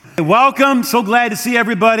Welcome. So glad to see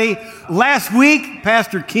everybody. Last week,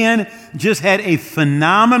 Pastor Ken just had a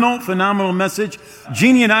phenomenal message.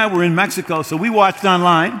 Jeannie and I were in Mexico, so we watched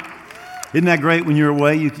online. Isn't that great when you're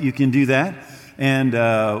away? You can do that. And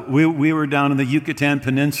we were down in the Yucatan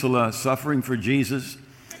Peninsula suffering for Jesus,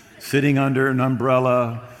 sitting under an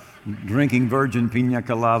umbrella, drinking virgin pina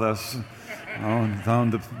coladas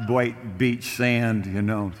on the white beach sand, you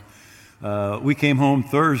know. We came home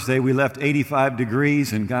Thursday. We left 85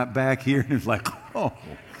 degrees and got back here, and it's like, oh,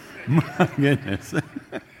 my goodness.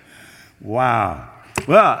 Wow.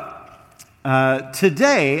 Well,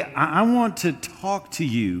 today I want to talk to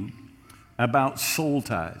you about soul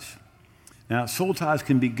ties. Now, soul ties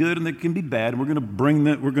can be good and they can be bad. We're going to bring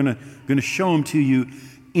them. We're going to show them to you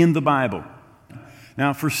in the Bible.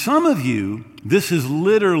 Now, for some of you, this is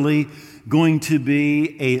literally going to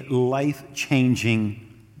be a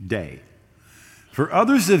life-changing day. For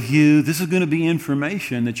others of you, this is going to be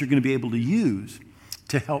information that you're going to be able to use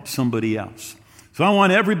to help somebody else. So I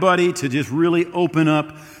want everybody to just really open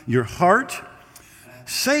up your heart.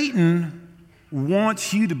 Satan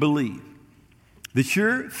wants you to believe that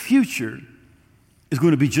your future is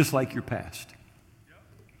going to be just like your past.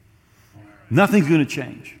 Nothing's going to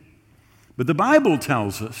change. But the Bible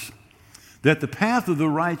tells us that the path of the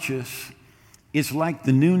righteous is like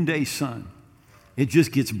the noonday sun. It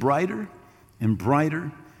just gets brighter and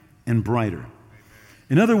brighter and brighter.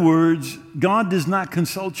 In other words, God does not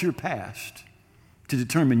consult your past to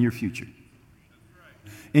determine your future.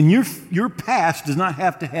 And your past does not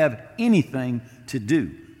have to have anything to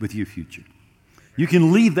do with your future. You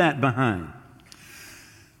can leave that behind.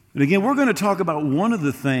 But again, we're going to talk about one of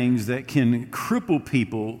the things that can cripple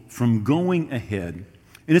people from going ahead,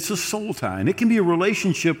 and it's a soul tie. And it can be a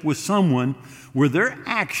relationship with someone where their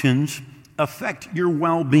actions affect your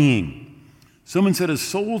well-being. Someone said a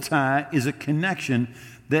soul tie is a connection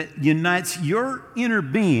that unites your inner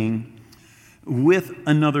being with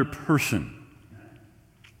another person.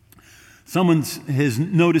 Someone has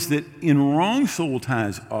noticed that in wrong soul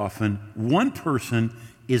ties often, one person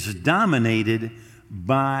is dominated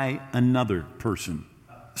by another person.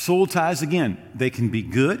 Soul ties, again, they can be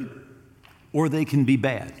good or they can be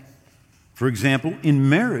bad. For example, in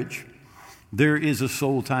marriage, there is a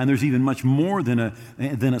soul tie, and there's even much more than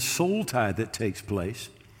a soul tie that takes place.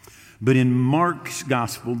 But in Mark's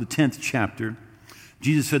gospel, the 10th chapter,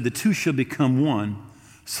 Jesus said, the two shall become one,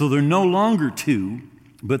 so they're no longer two,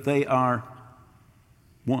 but they are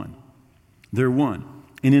one. They're one.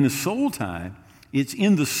 And in a soul tie, it's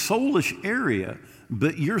in the soulish area,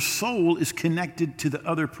 but your soul is connected to the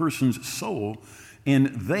other person's soul, and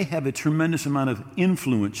they have a tremendous amount of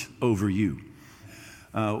influence over you.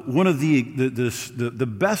 One of the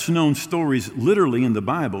best known stories literally in the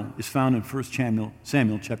Bible is found in 1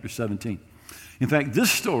 Samuel chapter 17. In fact,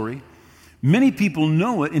 this story, many people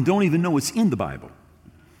know it and don't even know it's in the Bible.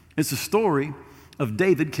 It's a story of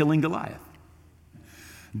David killing Goliath.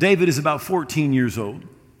 David is about 14 years old,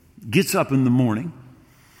 gets up in the morning,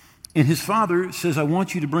 and his father says, I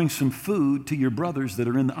want you to bring some food to your brothers that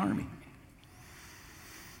are in the army.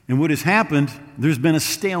 And what has happened, there's been a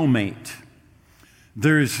stalemate.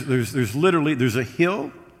 There's a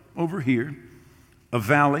hill over here, a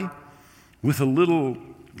valley with a little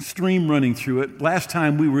stream running through it. Last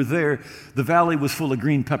time we were there, the valley was full of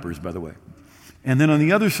green peppers, by the way. And then on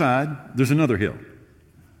the other side, there's another hill.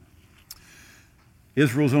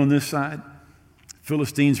 Israel's on this side.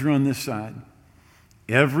 Philistines are on this side.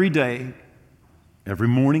 Every day, every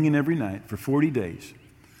morning and every night for 40 days,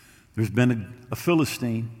 there's been a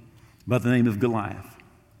Philistine by the name of Goliath.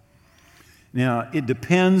 Now, it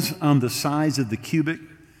depends on the size of the cubit,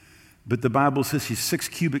 but the Bible says he's 6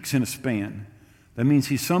 cubits in a span. That means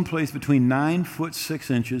he's someplace between 9 foot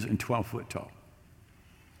 6 inches and 12 foot tall.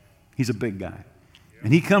 He's a big guy.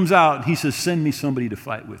 And he comes out and he says, send me somebody to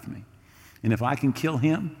fight with me. And if I can kill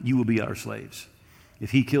him, you will be our slaves.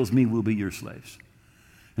 If he kills me, we'll be your slaves.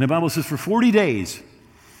 And the Bible says for 40 days,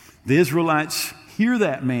 the Israelites hear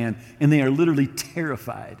that man and they are literally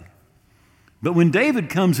terrified. But when David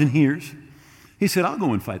comes and hears, he said, I'll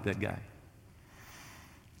go and fight that guy.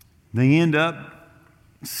 They end up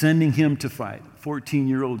sending him to fight.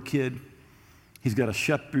 14-year-old kid. He's got a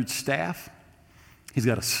shepherd's staff. He's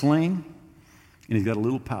got a sling. And he's got a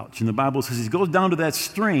little pouch. And the Bible says he goes down to that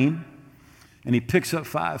stream and he picks up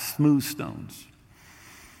 5 smooth stones.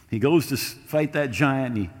 He goes to fight that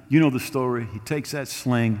giant. And you know the story. He takes that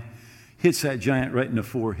sling, hits that giant right in the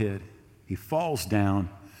forehead. He falls down.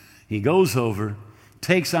 He goes over,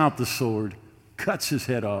 takes out the sword, cuts his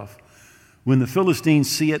head off. When the Philistines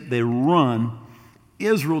see it, they run.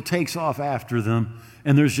 Israel takes off after them,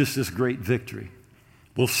 and there's just this great victory.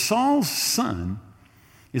 Well, Saul's son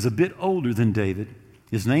is a bit older than David.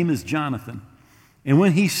 His name is Jonathan. And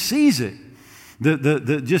when he sees it,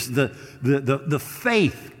 the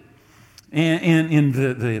faith and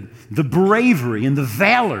the bravery and the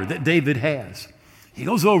valor that David has, he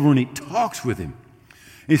goes over and he talks with him.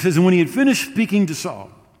 He says, and when he had finished speaking to Saul,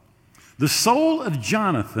 the soul of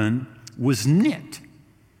Jonathan was knit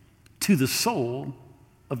to the soul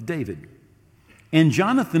of David. And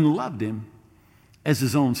Jonathan loved him as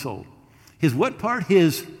his own soul. His what part?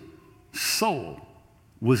 His soul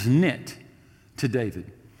was knit to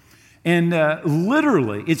David. And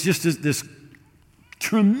literally, it's just this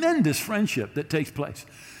tremendous friendship that takes place.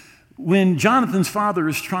 When Jonathan's father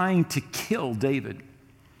is trying to kill David,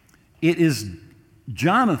 it is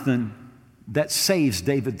Jonathan that saves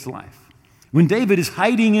David's life. When David is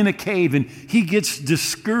hiding in a cave and he gets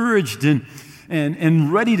discouraged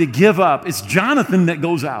and ready to give up, it's Jonathan that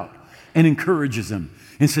goes out and encourages him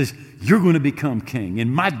and says, you're going to become king,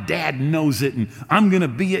 and my dad knows it, and I'm going to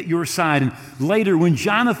be at your side. And later, when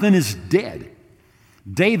Jonathan is dead,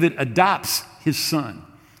 David adopts his son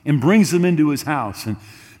and brings him into his house and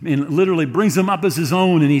literally brings him up as his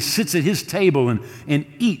own, and he sits at his table and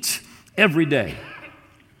eats every day.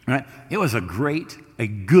 Right? It was a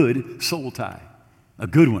good soul tie, a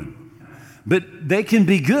good one. But they can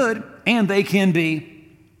be good and they can be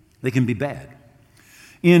bad.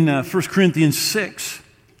 In 1 Corinthians 6,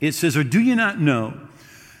 it says, or do you not know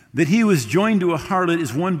that he who is joined to a harlot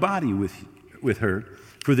is one body with her?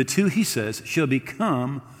 For the two, he says, shall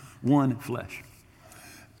become one flesh.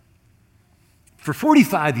 For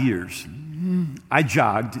 45 years, I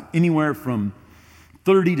jogged anywhere from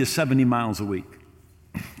 30 to 70 miles a week.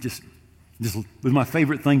 Just was my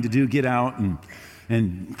favorite thing to do, get out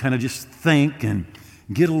and kind of just think and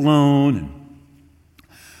get alone.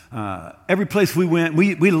 And every place we went,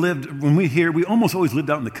 we lived, when we almost always lived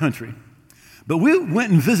out in the country. But we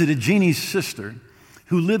went and visited Jeannie's sister,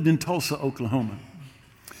 who lived in Tulsa, Oklahoma.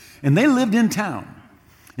 And they lived in town.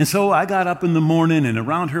 And so I got up in the morning, and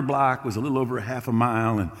around her block was a little over a half a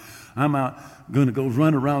mile, and I'm out going to go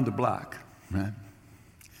run around the block, right?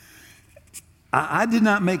 I did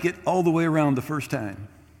not make it all the way around the first time.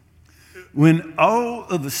 When all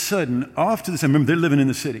of a sudden, off to the side, remember they're living in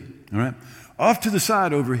the city, all right? Off to the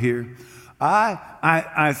side over here,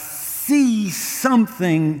 I see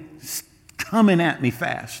something coming at me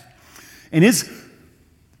fast. And it's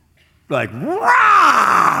like,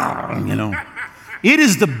 wow, you know. It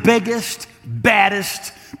is the biggest,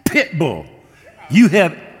 baddest pit bull you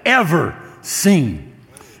have ever seen.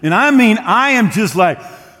 And I mean, I am just like,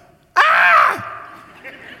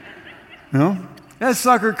 you know, that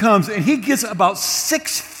sucker comes and he gets about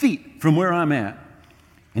 6 feet from where I'm at,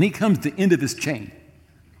 and he comes to the end of his chain.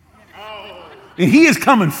 And he is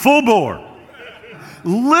coming full bore.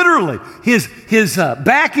 Literally, his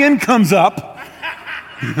back end comes up,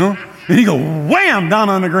 you know, and he goes wham down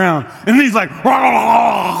on the ground. And then he's like,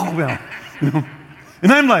 you know,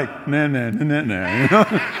 and I'm like, nah, you know.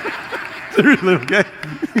 Seriously, okay?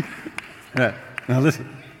 All right, now listen.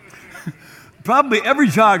 Probably every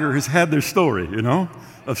jogger has had their story, you know,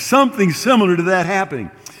 of something similar to that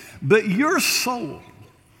happening. But your soul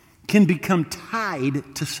can become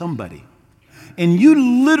tied to somebody. And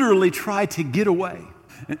you literally try to get away.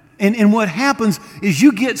 And what happens is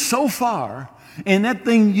you get so far, and that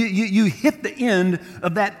thing, you hit the end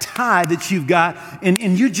of that tie that you've got,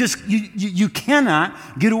 and you cannot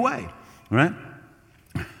get away, right?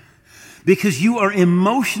 Because you are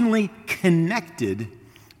emotionally connected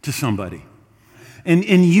to somebody. And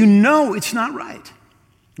you know it's not right.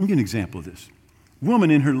 Let me give you an example of this. A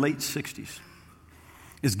woman in her late 60s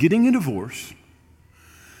is getting a divorce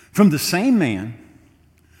from the same man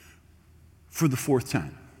for the 4th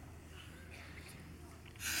time.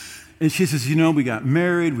 And she says, you know, we got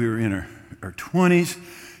married, we were in our 20s,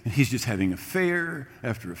 and he's just having affair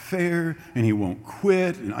after affair, and he won't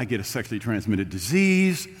quit, and I get a sexually transmitted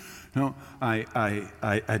disease. No,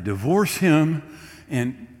 I divorce him,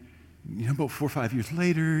 and you know, about 4 or 5 years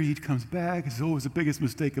later, he comes back and says, oh, it was the biggest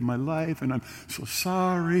mistake of my life, and I'm so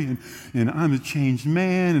sorry, and I'm a changed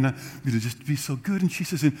man, and I'm going to just be so good. And she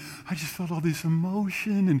says, and I just felt all this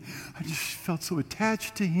emotion, and I just felt so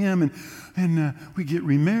attached to him, and we get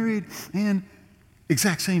remarried, and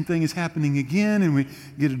exact same thing is happening again, and we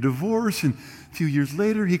get a divorce, and a few years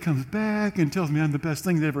later, he comes back and tells me I'm the best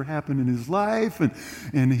thing that ever happened in his life,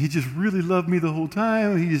 and he just really loved me the whole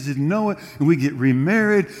time, and he just didn't know it, and we get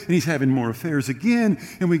remarried, and he's having more affairs again,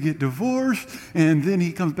 and we get divorced, and then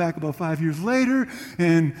he comes back about 5 years later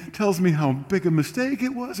and tells me how big a mistake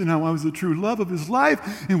it was and how I was the true love of his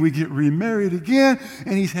life, and we get remarried again,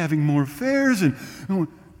 and he's having more affairs, and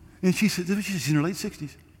she said, she's in her late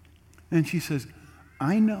 60s, and she says,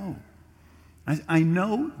 I know. I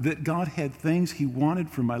know that God had things he wanted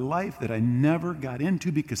for my life that I never got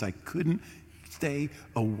into because I couldn't stay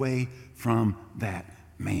away from that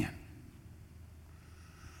man.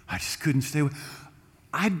 I just couldn't stay away.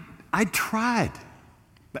 I tried,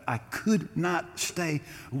 but I could not stay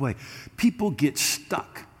away. People get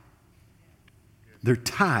stuck. They're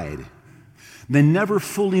tied. They never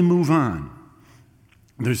fully move on.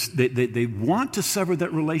 They want to sever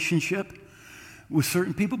that relationship with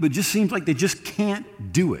certain people, but it just seems like they just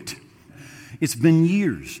can't do it. It's been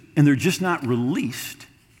years, and they're just not released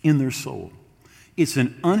in their soul. It's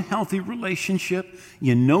an unhealthy relationship.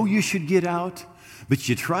 You know you should get out, but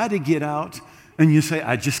you try to get out, and you say,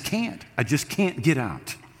 I just can't get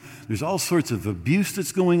out. There's all sorts of abuse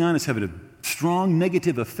that's going on. It's having a strong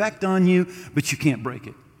negative effect on you, but you can't break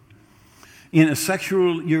it. You're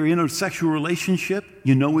in a sexual relationship,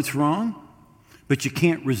 you know it's wrong, but you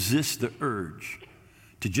can't resist the urge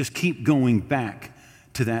to just keep going back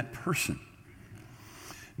to that person.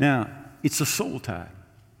 Now, it's a soul tie.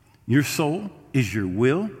 Your soul is your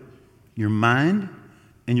will, your mind,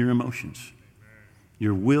 and your emotions.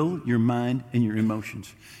 Your will, your mind, and your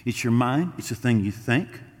emotions. It's your mind, it's the thing you think.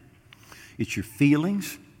 It's your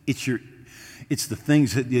feelings, it's the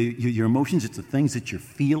things that your emotions, it's the things that you're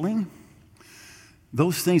feeling.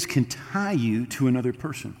 Those things can tie you to another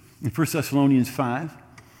person. In 1 Thessalonians 5,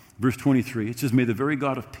 verse 23, it says, may the very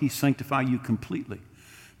God of peace sanctify you completely.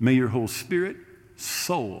 May your whole spirit,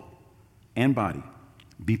 soul, and body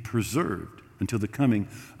be preserved until the coming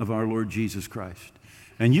of our Lord Jesus Christ.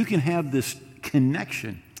 And you can have this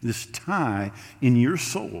connection, this tie in your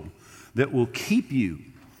soul that will keep you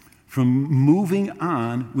from moving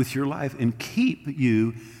on with your life and keep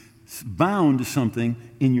you bound to something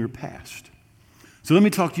in your past. So let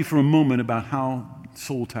me talk to you for a moment about how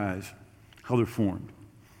soul ties, how they're formed.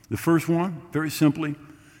 The first one, very simply,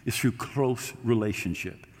 is through close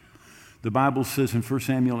relationship. The Bible says in 1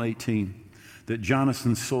 Samuel 18 that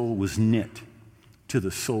Jonathan's soul was knit to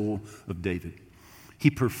the soul of David.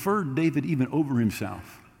 He preferred David even over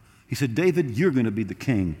himself. He said, David, you're going to be the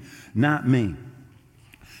king, not me.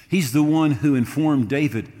 He's the one who informed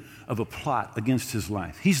David of a plot against his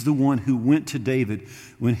life. He's the one who went to David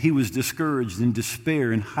when he was discouraged in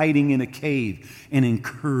despair and hiding in a cave and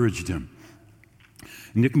encouraged him.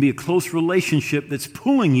 And there can be a close relationship that's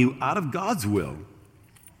pulling you out of God's will.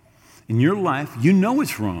 In your life, you know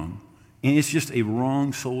it's wrong, and it's just a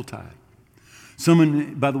wrong soul tie.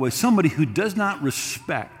 Somebody who does not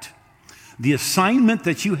respect the assignment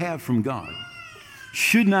that you have from God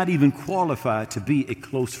should not even qualify to be a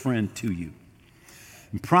close friend to you.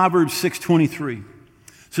 In Proverbs 6:23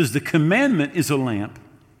 says, the commandment is a lamp,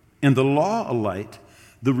 and the law a light.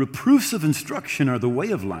 The reproofs of instruction are the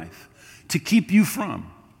way of life, to keep you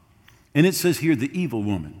from. And it says here, the evil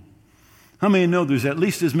woman. How many know there's at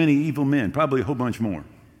least as many evil men? Probably a whole bunch more.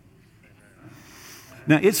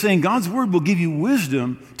 Now, it's saying God's word will give you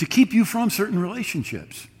wisdom to keep you from certain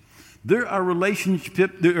relationships. There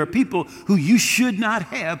are people who you should not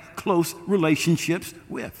have close relationships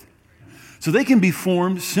with. So they can be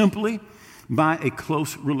formed simply by a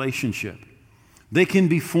close relationship. They can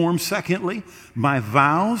be formed, secondly, by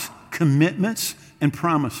vows, commitments, and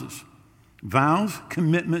promises. Vows,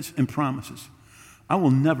 commitments, and promises. I will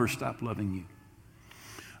never stop loving you.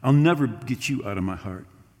 I'll never get you out of my heart.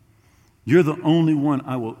 You're the only one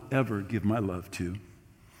I will ever give my love to.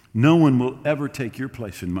 No one will ever take your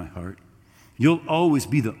place in my heart. You'll always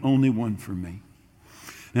be the only one for me.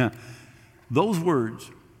 Now, those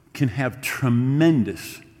words can have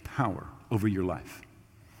tremendous power over your life.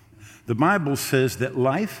 The Bible says that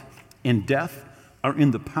life and death are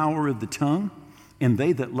in the power of the tongue, and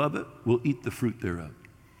they that love it will eat the fruit thereof.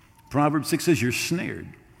 Proverbs 6 says you're snared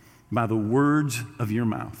by the words of your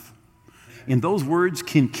mouth. And those words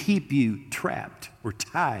can keep you trapped or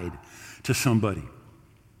tied to somebody.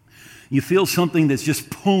 You feel something that's just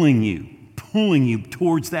pulling you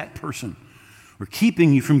towards that person or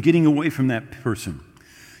keeping you from getting away from that person.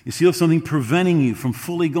 You feel something preventing you from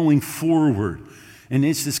fully going forward. And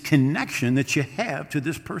it's this connection that you have to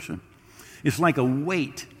this person. It's like a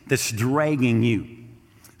weight that's dragging you.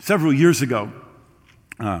 Several years ago,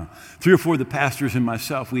 Three or four of the pastors and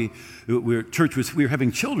myself, we were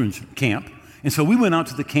having children's camp. And so we went out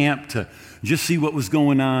to the camp to just see what was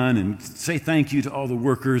going on and say thank you to all the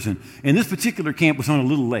workers. And this particular camp was on a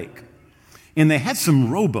little lake. And they had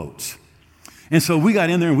some rowboats. And so we got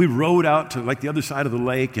in there and we rowed out to like the other side of the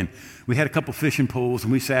lake. And we had a couple fishing poles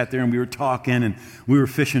and we sat there and we were talking and we were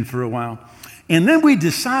fishing for a while. And then we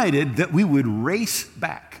decided that we would race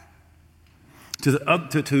back to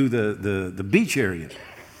the beach area.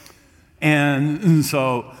 And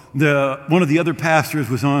so one of the other pastors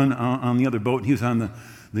was on the other boat, and he was on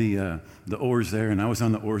the oars there, and I was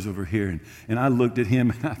on the oars over here. And I looked at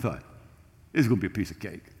him, and I thought, this is going to be a piece of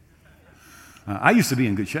cake. I used to be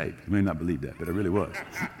in good shape. You may not believe that, but I really was.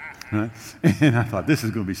 Right? And I thought, this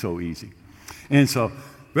is going to be so easy. And so,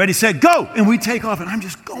 ready, set, go! And we take off, and I'm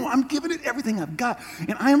just going. I'm giving it everything I've got.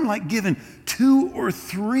 And I am like giving 2 or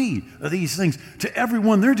 3 of these things to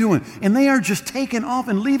everyone they're doing. And they are just taking off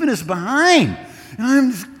and leaving us behind. And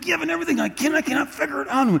I'm just giving everything I can. I cannot figure it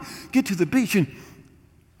out. And we get to the beach, and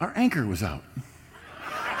our anchor was out.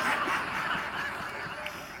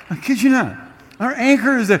 I kid you not. Our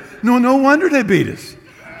anchor is there. No wonder they beat us.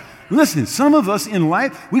 Listen, some of us in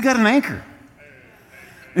life, we got an anchor.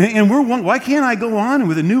 And why can't I go on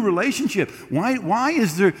with a new relationship? Why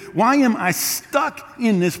am I stuck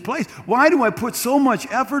in this place? Why do I put so much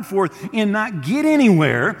effort forth and not get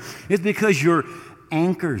anywhere? It's because your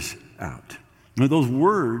anchor's out. Now, those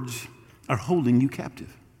words are holding you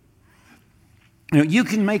captive. You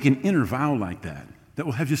can make an inner vow like that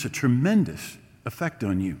will have just a tremendous effect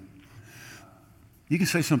on you. You can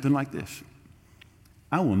say something like this: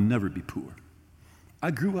 I will never be poor.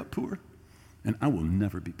 I grew up poor, and I will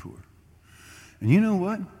never be poor. And you know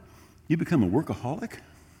what? You become a workaholic.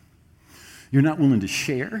 You're not willing to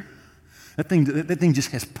share. That thing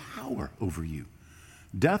just has power over you.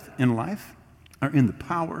 Death and life are in the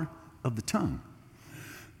power of the tongue.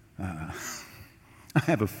 I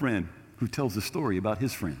have a friend who tells a story about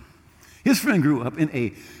his friend. His friend grew up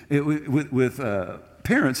with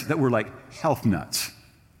parents that were like health nuts.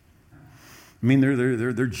 I mean, they're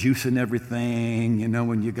juicing everything,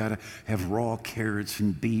 when you got to have raw carrots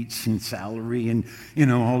and beets and celery and,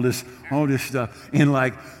 all this stuff. And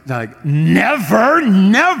like never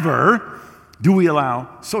do we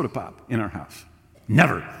allow soda pop in our house.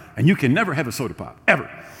 Never. And you can never have a soda pop, ever.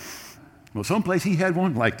 Well, someplace he had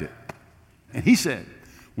one, liked it. And he said,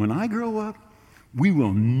 when I grow up, we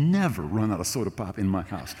will never run out of soda pop in my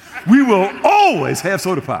house. We will always have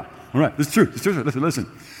soda pop. All right, it's true. Listen.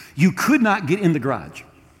 You could not get in the garage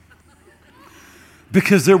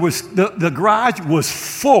because the garage was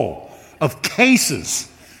full of crates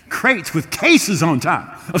with cases on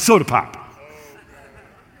top of soda pop.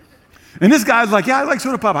 And this guy's like, yeah, I like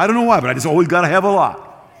soda pop. I don't know why, but I just always got to have a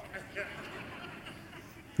lot.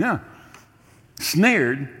 Yeah.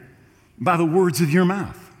 Snared by the words of your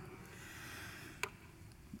mouth.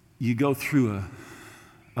 You go through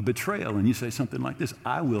a betrayal and you say something like this: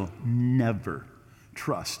 I will never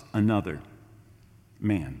trust another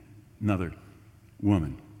man, another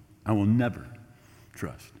woman. I will never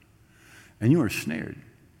trust. And you are snared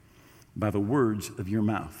by the words of your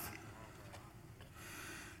mouth.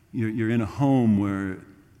 You're in a home where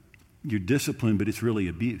you're disciplined, but it's really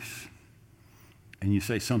abuse. And you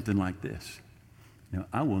say something like this: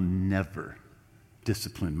 I will never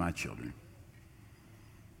discipline my children.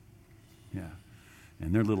 Yeah.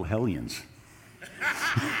 And they're little hellions.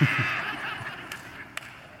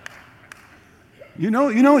 You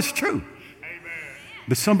know it's true. Amen.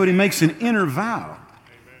 But somebody makes an inner vow. Amen.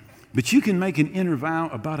 But you can make an inner vow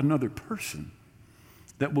about another person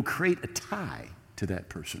that will create a tie to that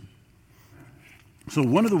person. So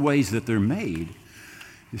one of the ways that they're made,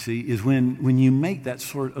 you see, is when you make that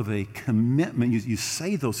sort of a commitment, you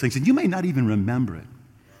say those things, and you may not even remember it.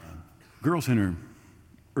 Girl's in her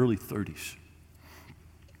early 30s.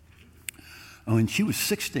 When she was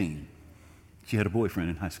 16, she had a boyfriend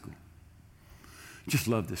in high school. Just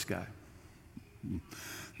loved this guy.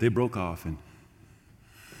 They broke off, and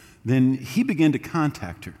then he began to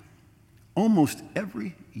contact her. Almost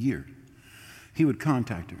every year, he would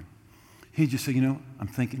contact her. He'd just say, I'm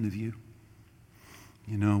thinking of you.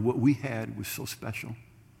 What we had was so special.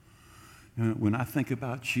 When I think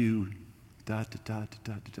about you, da, da, da,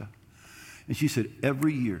 da, da, da. And she said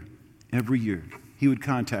every year, he would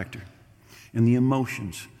contact her. And the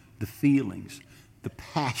emotions, the feelings, the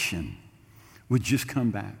passion would just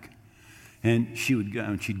come back. And she would go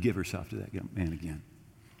and she'd give herself to that man again.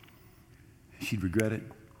 She'd regret it,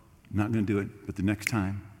 not going to do it, but the next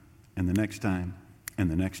time, and the next time,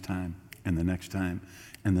 and the next time, and the next time,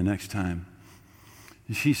 and the next time.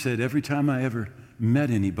 And she said, every time I ever met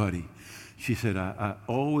anybody. She said, I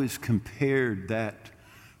always compared that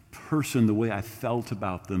person, the way I felt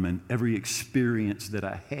about them and every experience that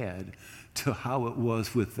I had, to how it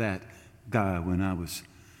was with that guy when I was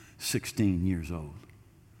 16 years old.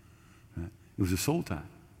 Right? It was a soul tie.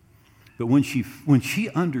 But when she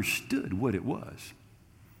understood what it was,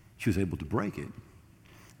 she was able to break it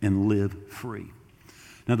and live free.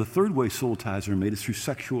 Now, the third way soul ties are made is through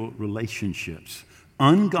sexual relationships.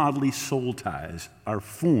 Ungodly soul ties are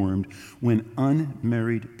formed when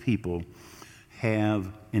unmarried people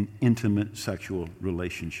have an intimate sexual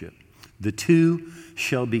relationship. The two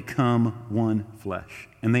shall become one flesh,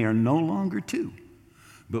 and they are no longer two,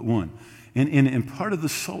 but one. And part of the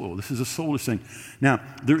soul, this is a soulless thing. Now,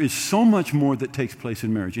 there is so much more that takes place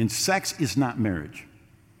in marriage, and sex is not marriage.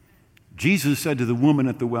 Jesus said to the woman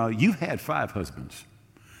at the well, you've had 5 husbands,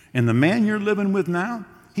 and the man you're living with now,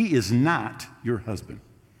 he is not your husband.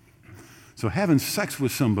 So having sex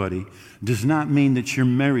with somebody does not mean that you're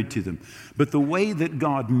married to them. But the way that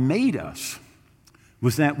God made us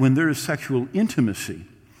was that when there is sexual intimacy,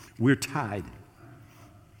 we're tied.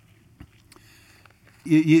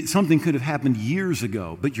 Something could have happened years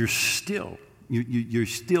ago, but you're still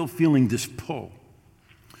feeling this pull.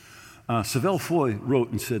 Savelle Foy wrote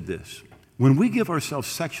and said this: when we give ourselves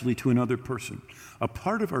sexually to another person, a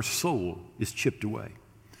part of our soul is chipped away.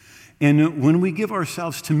 And when we give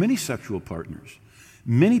ourselves to many sexual partners,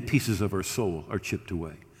 many pieces of our soul are chipped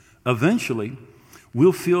away. Eventually,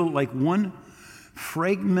 we'll feel like one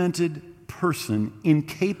fragmented person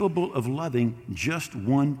incapable of loving just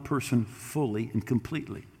one person fully and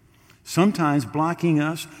completely. Sometimes blocking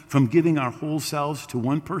us from giving our whole selves to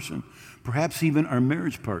one person, perhaps even our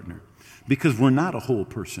marriage partner, because we're not a whole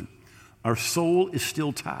person. Our soul is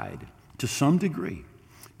still tied to some degree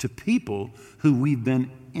to people who we've been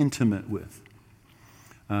intimate with.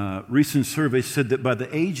 Recent surveys said that by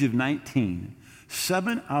the age of 19,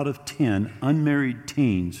 7 out of 10 unmarried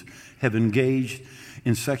teens have engaged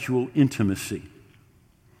in sexual intimacy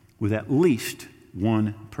with at least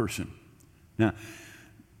one person. Now,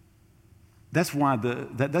 that's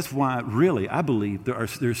why really I believe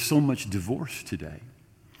there's so much divorce today,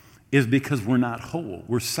 is because we're not whole.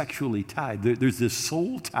 We're sexually tied. There's this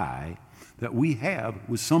soul tie that we have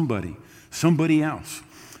with somebody else.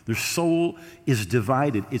 Their soul is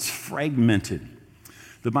divided. It's fragmented.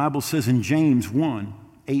 The Bible says in James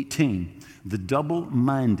 1:18, the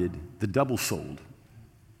double-minded, the double-souled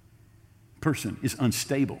person is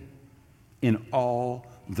unstable in all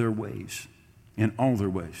their ways. In all their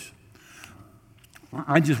ways.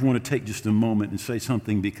 I just want to take just a moment and say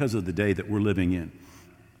something because of the day that we're living in.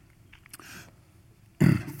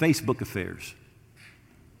 Facebook affairs.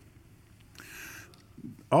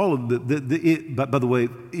 All of by the way,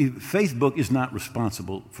 Facebook is not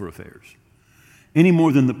responsible for affairs any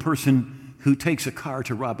more than the person who takes a car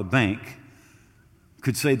to rob a bank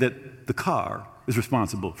could say that the car is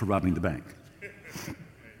responsible for robbing the bank.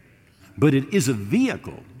 But it is a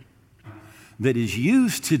vehicle that is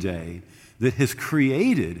used today that has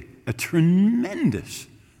created a tremendous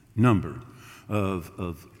number of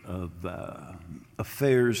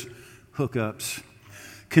affairs, hookups.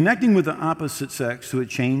 Connecting with the opposite sex to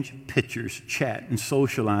exchange pictures, chat, and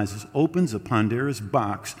socializes opens a Pandora's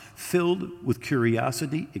box filled with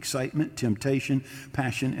curiosity, excitement, temptation,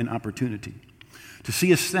 passion, and opportunity. To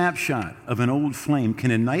see a snapshot of an old flame can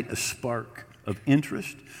ignite a spark of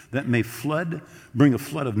interest that may bring a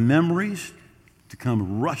flood of memories to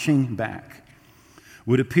come rushing back.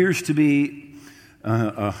 What appears to be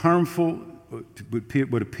a harmful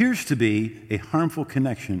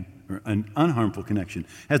connection, or an unharmful connection,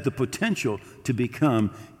 has the potential to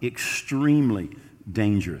become extremely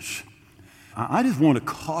dangerous. I just want to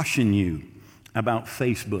caution you about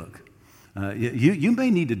Facebook. You may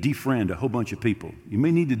need to defriend a whole bunch of people. You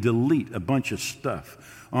may need to delete a bunch of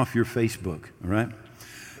stuff off your Facebook, all right?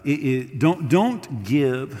 Don't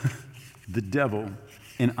give the devil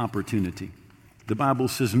an opportunity. The Bible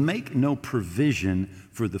says, make no provision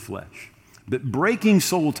for the flesh. But breaking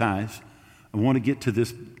soul ties, I want to get to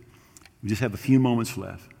this. We just have a few moments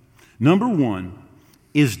left. Number 1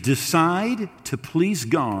 is decide to please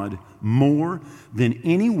God more than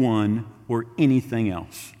anyone or anything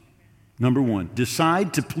else. Number 1,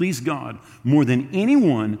 decide to please God more than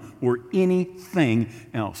anyone or anything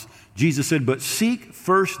else. Jesus said, but seek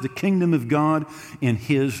first the kingdom of God and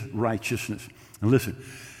his righteousness. And listen,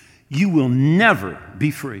 you will never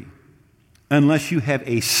be free unless you have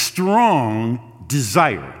a strong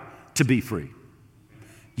desire to be free.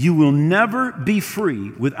 You will never be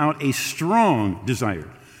free without a strong desire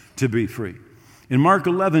to be free. In Mark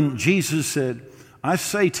 11, Jesus said, I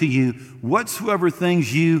say to you, whatsoever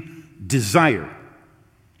things you desire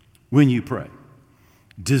when you pray.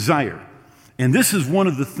 Desire. And this is one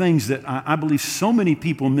of the things that I believe so many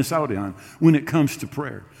people miss out on when it comes to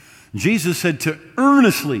prayer. Jesus said to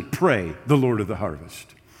earnestly pray the Lord of the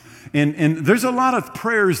harvest. And there's a lot of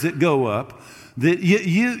prayers that go up that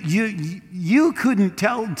you couldn't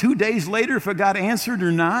tell 2 days later if it got answered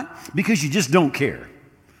or not because you just don't care.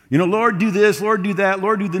 You know, Lord, do this, Lord, do that,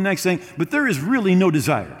 Lord, do the next thing. But there is really no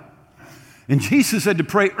desire. And Jesus said to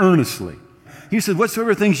pray earnestly. He said,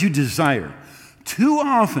 whatsoever things you desire. Too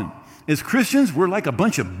often, as Christians, we're like a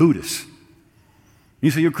bunch of Buddhists.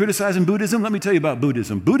 You say, you're criticizing Buddhism? Let me tell you about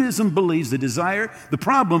Buddhism. Buddhism believes the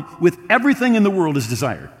problem with everything in the world is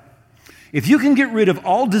desire. If you can get rid of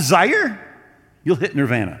all desire, you'll hit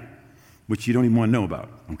nirvana, which you don't even want to know about,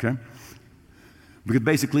 okay? Because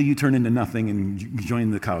basically you turn into nothing and you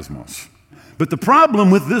join the cosmos. But the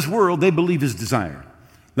problem with this world, they believe, is desire.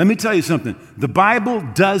 Let me tell you something. The Bible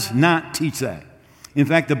does not teach that. In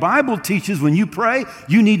fact, the Bible teaches when you pray,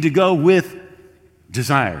 you need to go with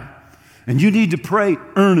desire. And you need to pray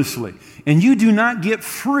earnestly. And you do not get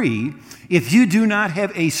free if you do not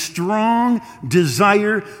have a strong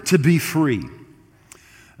desire to be free.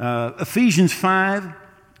 Ephesians 5,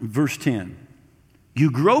 verse 10. You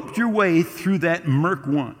groped your way through that murk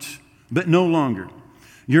once, but no longer.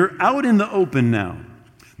 You're out in the open now.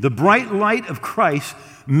 The bright light of Christ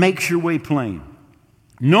makes your way plain.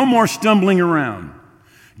 No more stumbling around.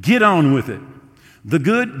 Get on with it. The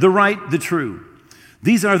good, the right, the true.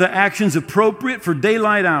 These are the actions appropriate for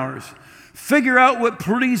daylight hours. Figure out what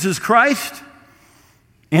pleases Christ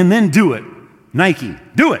and then do it. Nike,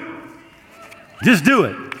 do it. Just do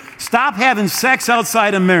it. Stop having sex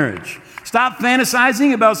outside of marriage. Stop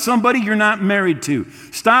fantasizing about somebody you're not married to.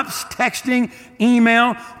 Stop texting,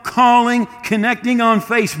 email, calling, connecting on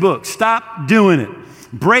Facebook. Stop doing it.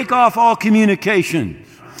 Break off all communication.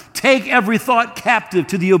 Take every thought captive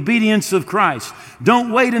to the obedience of Christ.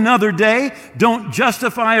 Don't wait another day. Don't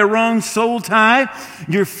justify a wrong soul tie.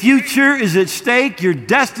 Your future is at stake. Your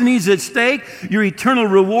destiny is at stake. Your eternal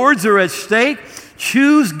rewards are at stake.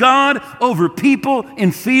 Choose God over people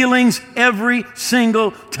and feelings every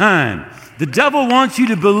single time. The devil wants you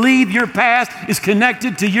to believe your past is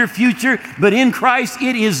connected to your future, but in Christ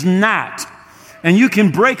it is not. And you can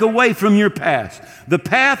break away from your past. The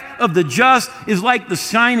path of the just is like the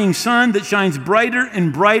shining sun that shines brighter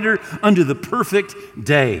and brighter unto the perfect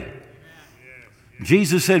day.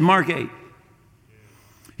 Jesus said, Mark 8,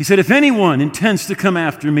 he said, if anyone intends to come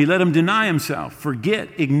after me, let him deny himself, forget,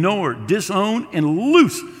 ignore, disown, and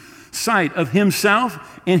lose sight of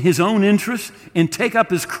himself and his own interests, and take up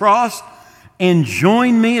his cross and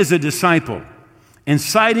join me as a disciple. And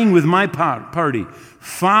siding with my party,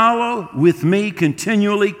 follow with me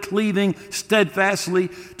continually, cleaving steadfastly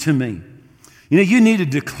to me. You know, you need to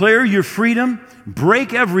declare your freedom,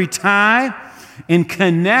 break every tie, and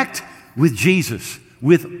connect with Jesus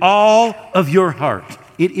with all of your heart.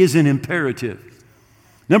 It is an imperative.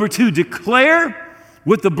 Number 2, declare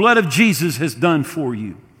what the blood of Jesus has done for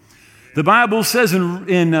you. The Bible says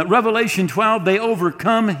in Revelation 12, they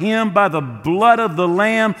overcome him by the blood of the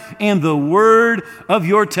Lamb and the word of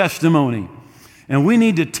your testimony. And we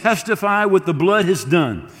need to testify what the blood has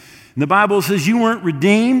done. And the Bible says you weren't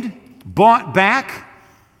redeemed, bought back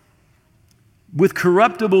with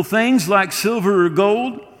corruptible things like silver or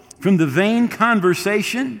gold from the vain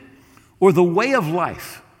conversation or the way of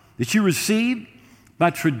life that you received by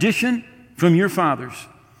tradition from your fathers,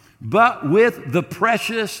 but with the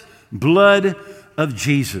precious blood of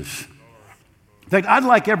Jesus. In fact, I'd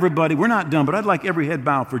like everybody, we're not done, but I'd like every head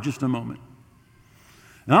bowed for just a moment.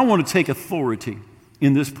 And I want to take authority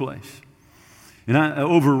in this place and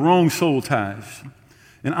over wrong soul ties.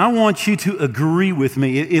 And I want you to agree with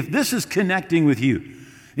me. If this is connecting with you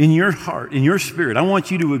in your heart, in your spirit, I want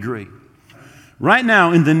you to agree. Right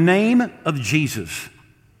now, in the name of Jesus,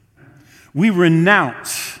 we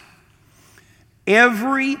renounce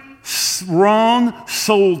every wrong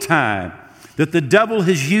soul tie that the devil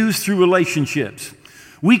has used through relationships.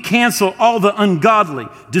 We cancel all the ungodly,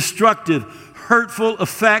 destructive, hurtful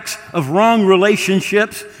effects of wrong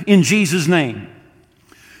relationships in Jesus' name.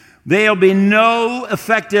 There'll be no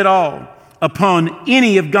effect at all upon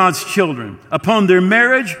any of God's children, upon their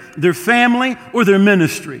marriage, their family, or their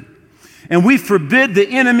ministry. And we forbid the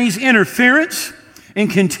enemy's interference and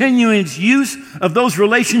continuous use of those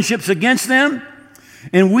relationships against them.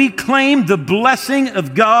 And we claim the blessing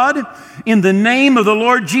of God in the name of the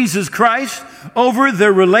Lord Jesus Christ over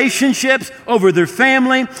their relationships, over their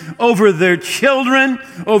family, over their children,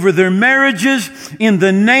 over their marriages, in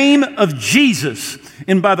the name of Jesus.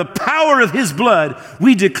 And by the power of his blood,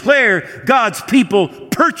 we declare God's people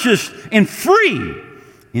purchased and free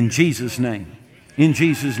in Jesus' name. In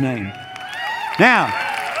Jesus' name. Now,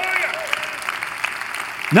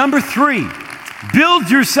 number 3, build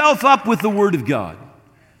yourself up with the Word of God.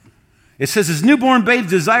 It says, as newborn babes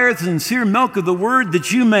desire the sincere milk of the Word,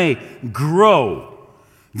 that you may grow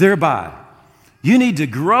thereby. You need to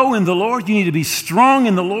grow in the Lord. You need to be strong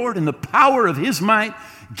in the Lord and the power of his might.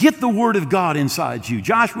 Get the Word of God inside you.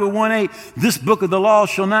 Joshua 1:8, this book of the law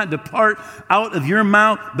shall not depart out of your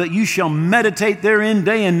mouth, but you shall meditate therein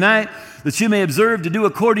day and night, that you may observe to do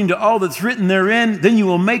according to all that's written therein. Then you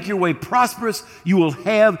will make your way prosperous. You will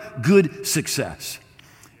have good success.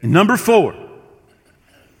 And number 4,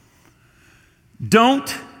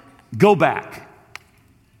 don't go back.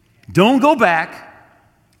 Don't go back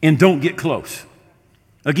and don't get close.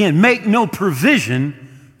 Again, make no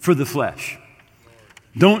provision for the flesh.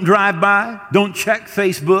 Don't drive by. Don't check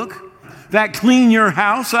Facebook. In fact, clean your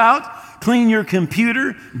house out. Clean your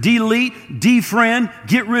computer. Delete. Defriend.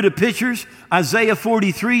 Get rid of pictures. Isaiah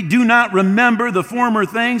 43, do not remember the former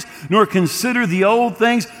things, nor consider the old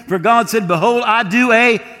things. For God said, behold, I do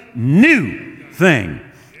a new thing.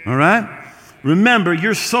 All right? Remember,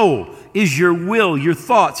 your soul is your will, your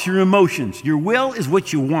thoughts, your emotions. Your will is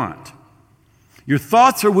what you want. Your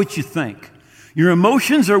thoughts are what you think. Your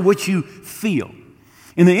emotions are what you feel.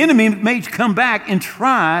 And the enemy may come back and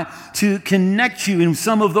try to connect you in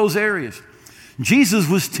some of those areas. Jesus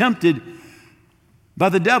was tempted by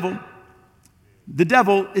the devil. The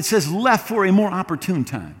devil, it says, left for a more opportune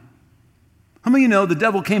time. How many of you know the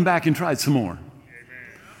devil came back and tried some more?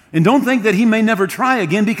 And don't think that he may never try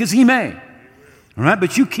again, because he may. All right,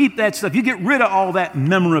 but you keep that stuff. You get rid of all that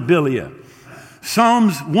memorabilia.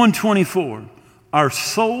 Psalms 124, our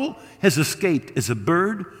soul has escaped as a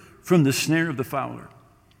bird from the snare of the fowler.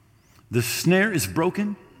 The snare is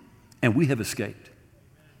broken, and we have escaped.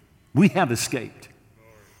 We have escaped.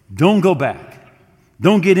 Don't go back.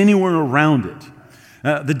 Don't get anywhere around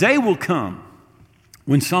it. The day will come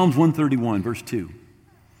when Psalms 131, verse 2,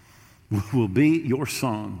 will be your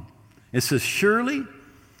song. It says, surely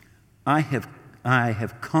I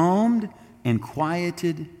have calmed and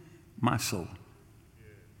quieted my soul.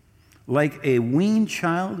 Like a weaned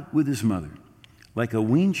child with his mother. Like a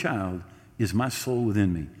weaned child is my soul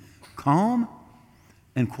within me. Calm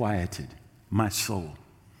and quieted my soul.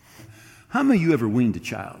 How many of you ever weaned a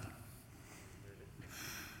child?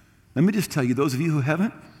 Let me just tell you, those of you who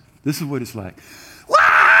haven't, this is what it's like.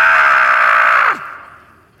 Wah!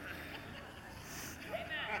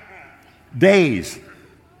 Days,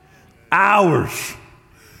 hours.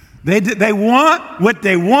 They want what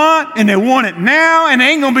they want, and they want it now, and there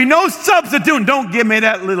ain't going to be no substitute. Don't give me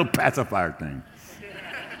that little pacifier thing.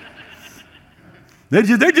 They're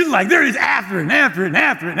just after it and after it and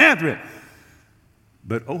after it and after it.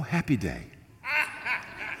 But oh, happy day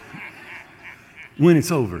when it's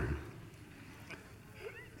over,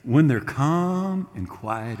 when they're calm and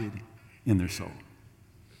quieted in their soul.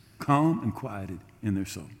 Calm and quieted in their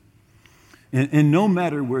soul. And no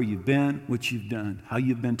matter where you've been, what you've done, how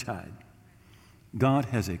you've been tied, God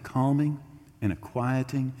has a calming and a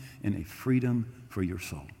quieting and a freedom for your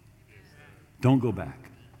soul. Don't go back.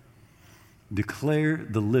 Declare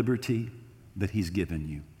the liberty that he's given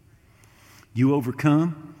you. You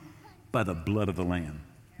overcome by the blood of the Lamb.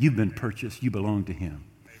 You've been purchased. You belong to him.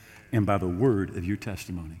 And by the word of your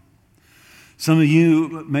testimony. Some of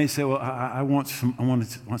you may say, well, I want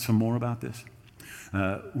some more about this.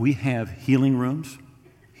 We have healing rooms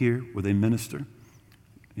here where they minister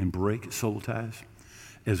and break soul ties,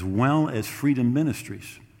 as well as freedom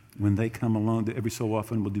ministries. When they come along, every so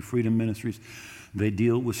often we'll do freedom ministries. They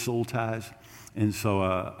deal with soul ties. And so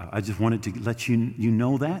I just wanted to let you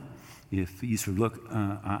know that. If you said, look,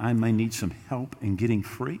 I may need some help in getting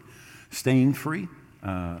free, staying free,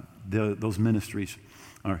 those ministries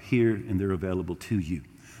are here and they're available to you.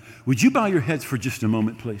 Would you bow your heads for just a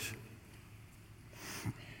moment, please?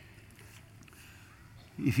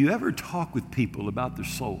 If you ever talk with people about their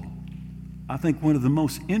soul, I think one of the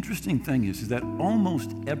most interesting things is that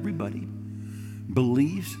almost everybody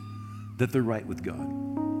believes that they're right with God.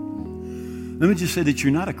 Let me just say that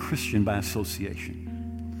you're not a Christian by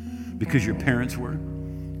association because your parents were,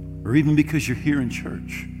 or even because you're here in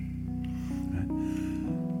church.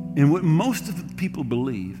 And what most of the people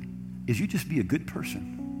believe is you just be a good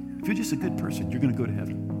person. If you're just a good person, you're going to go to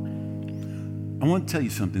heaven. I want to tell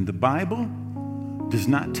you something. The Bible does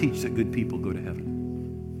not teach that good people go to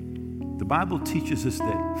heaven. The Bible teaches us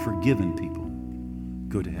that forgiven people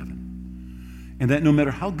go to heaven. And that no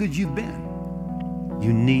matter how good you've been,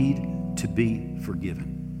 you need to be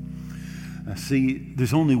forgiven. See,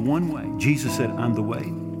 there's only one way. Jesus said, I'm the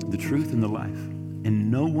way, the truth, and the life.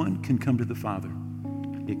 And no one can come to the Father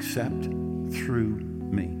except through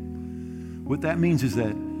me. What that means is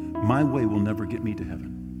that my way will never get me to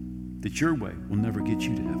heaven. That your way will never get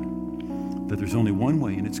you to heaven. That there's only one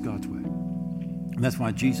way, and it's God's way. And that's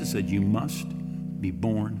why Jesus said, you must be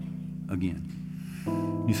born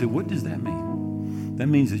again. You say, what does that mean? That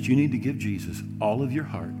means that you need to give Jesus all of your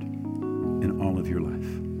heart and all of your life.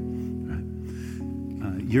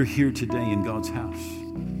 Right? You're here today in God's house.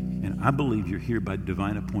 And I believe you're here by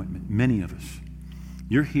divine appointment. Many of us.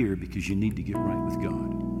 You're here because you need to get right with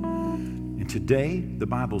God. And today, the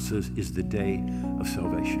Bible says, is the day of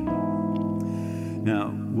salvation. Now,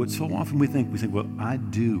 what so often we think, well, I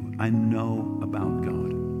know about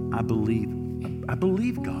God. I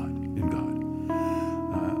believe God in God.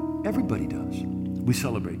 Everybody does. We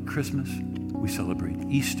celebrate Christmas. We celebrate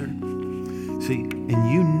Easter. See,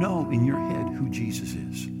 and you know in your head who Jesus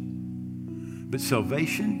is. But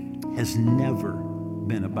salvation has never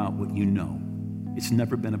been about what you know. It's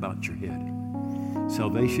never been about your head.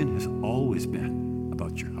 Salvation has always been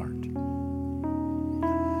about your heart.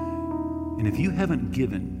 And if you haven't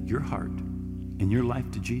given your heart and your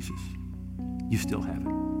life to Jesus, you still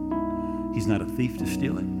haven't. He's not a thief to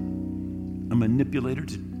steal it, a manipulator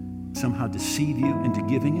to somehow deceive you into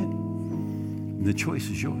giving it. The choice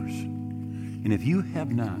is yours. And if you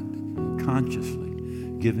have not consciously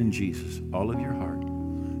given Jesus all of your heart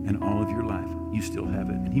and all of your life, you still have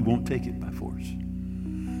it. And he won't take it by force.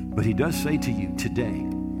 But he does say to you, today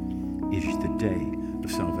is the day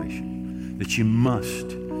of salvation, that you must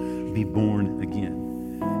be born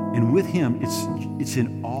again. And with him, it's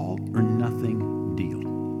an all or nothing deal.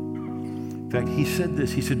 In fact, he said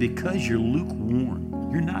this. He said, because you're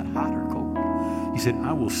lukewarm, you're not hot or cold. He said,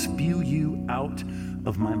 I will spew you out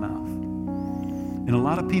of my mouth. And a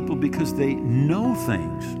lot of people, because they know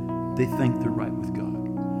things, they think they're right with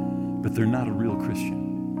God. But they're not a real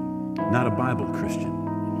Christian, not a Bible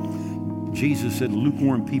Christian. Jesus said,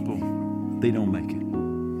 lukewarm people, they don't make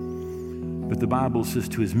it. But the Bible says,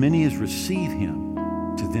 to as many as receive him,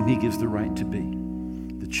 to them he gives the right to be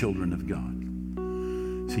the children of God.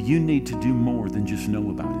 So you need to do more than just know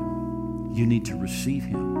about him. You need to receive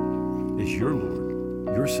him as your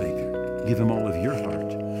Lord, your Savior. Give him all of your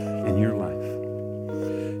heart and your life.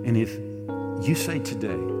 And if you say today,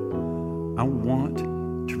 I want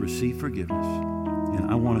to receive forgiveness and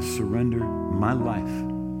I want to surrender my life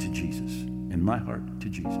to Jesus and my heart to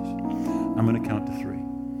Jesus, I'm going to count to 3.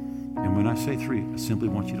 And when I say 3, I simply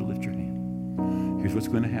want you to lift your hand. Here's what's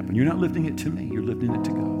going to happen. You're not lifting it to me. You're lifting it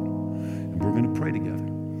to God. And we're going to pray together.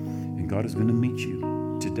 And God is going to meet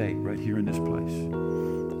you today right here in this place.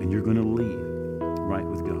 And you're going to leave right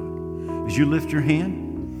with God. As you lift your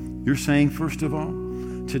hand, you're saying, first of all,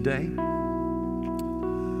 today,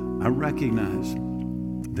 I recognize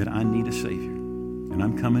that I need a Savior. And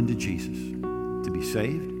I'm coming to Jesus to be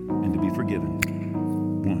saved and to be forgiven.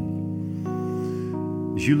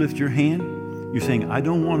 1. As you lift your hand, you're saying, I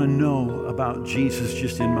don't want to know about Jesus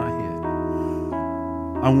just in my head.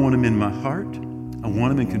 I want him in my heart. I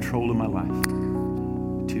want him in control of my life.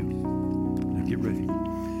 2. Now get ready.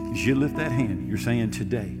 As you lift that hand, you're saying,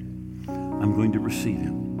 today, I'm going to receive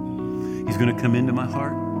him. He's going to come into my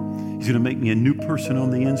heart. He's going to make me a new person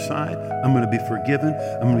on the inside. I'm going to be forgiven.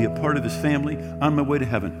 I'm going to be a part of his family on my way to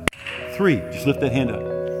heaven. 3, just lift that hand up.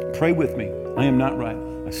 Pray with me. I am not right.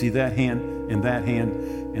 I see that hand and that hand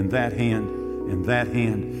and that hand and that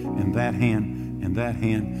hand and that hand and that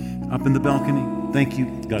hand. Up in the balcony. Thank you.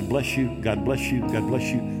 God bless you. God bless you. God bless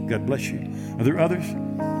you. God bless you. Are there others?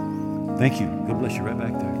 Thank you. God bless you right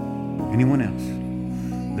back there. Anyone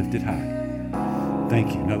else? Lift it high.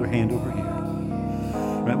 Thank you. Another hand over here.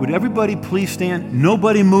 Right, would everybody please stand?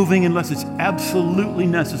 Nobody moving unless it's absolutely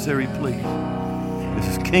necessary, please. This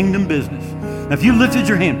is kingdom business. Now, if you lifted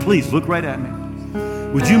your hand, please look right at me.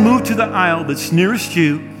 Would you move to the aisle that's nearest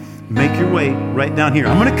you? Make your way right down here.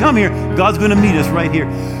 I'm going to come here. God's going to meet us right here.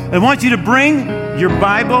 I want you to bring your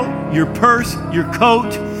Bible, your purse, your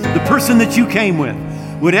coat, the person that you came with.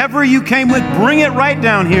 Whatever you came with, bring it right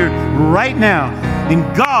down here right now.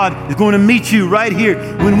 And God is going to meet you right here.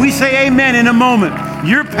 When we say amen in a moment,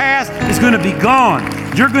 your past is going to be gone.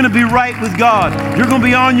 You're going to be right with God. You're going to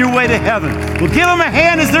be on your way to heaven. Well, give them a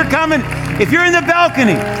hand as they're coming. If you're in the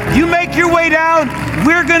balcony, you make your way down.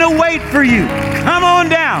 We're going to wait for you. Come on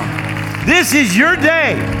down. This is your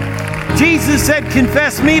day. Jesus said,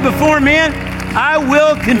 confess me before men. I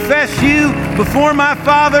will confess you before my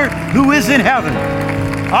Father who is in heaven.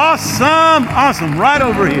 Awesome. Awesome. Right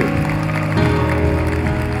over here.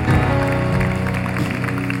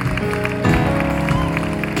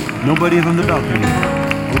 Nobody from the balcony.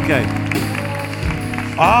 Okay.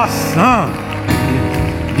 Awesome.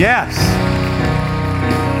 Yes.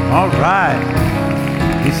 All right.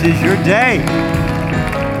 This is your day.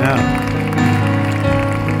 Now,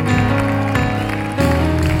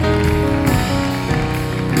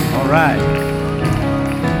 all right.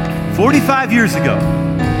 45 years ago,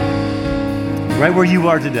 right where you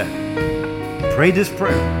are today, prayed this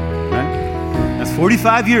prayer. Right? That's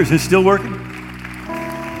 45 years. It's still working.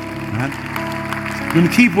 Right? We're going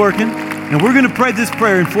to keep working, and we're going to pray this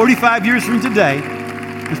prayer. And 45 years from today,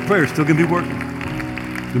 this prayer is still going to be working.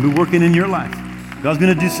 It's going to be working in your life. God's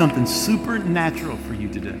going to do something supernatural for you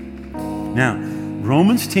today. Now,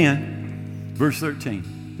 Romans 10, verse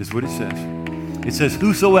 13, this is what it says. It says,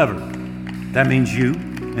 whosoever, that means you,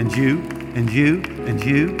 and you, and you, and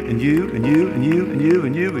you, and you, and you, and you, and you,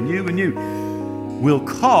 and you, and you, and you, will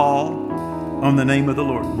call on the name of the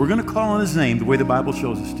Lord. We're going to call on his name the way the Bible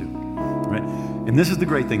shows us to. Right? And this is the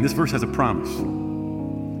great thing. This verse has a promise.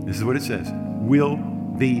 This is what it says. Will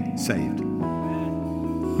be saved.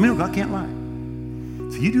 I mean, God can't lie.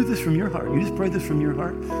 So you do this from your heart. You just pray this from your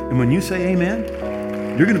heart. And when you say amen,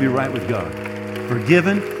 you're going to be right with God.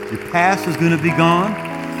 Forgiven. Your past is going to be gone.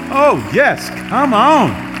 Oh, yes. Come on.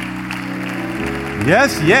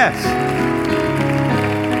 Yes, yes.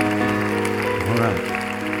 All right.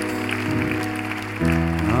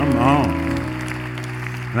 Come on.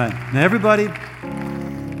 Right. Now, everybody,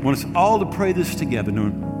 I want us all to pray this together.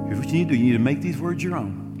 Now, here's what you need to do. You need to make these words your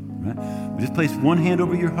own. Right? But just place one hand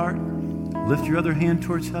over your heart. Lift your other hand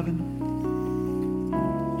towards heaven.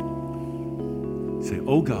 Say,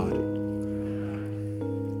 oh God,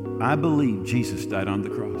 I believe Jesus died on the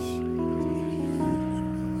cross.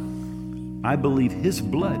 I believe his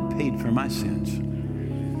blood paid for my sins.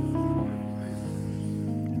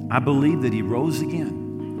 I believe that he rose again.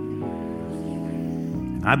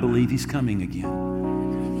 And I believe he's coming again.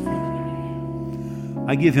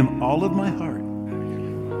 I give him all of my heart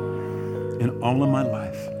and all of my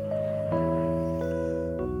life.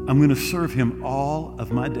 I'm going to serve him all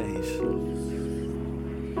of my days.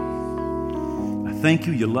 I thank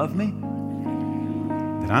you love me,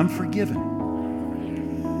 that I'm forgiven,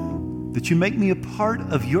 that you make me a part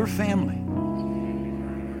of your family,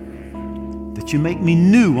 that you make me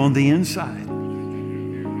new on the inside.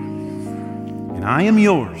 And I am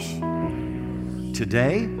yours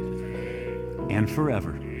today and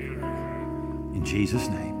forever. In Jesus'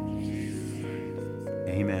 name,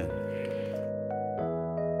 amen.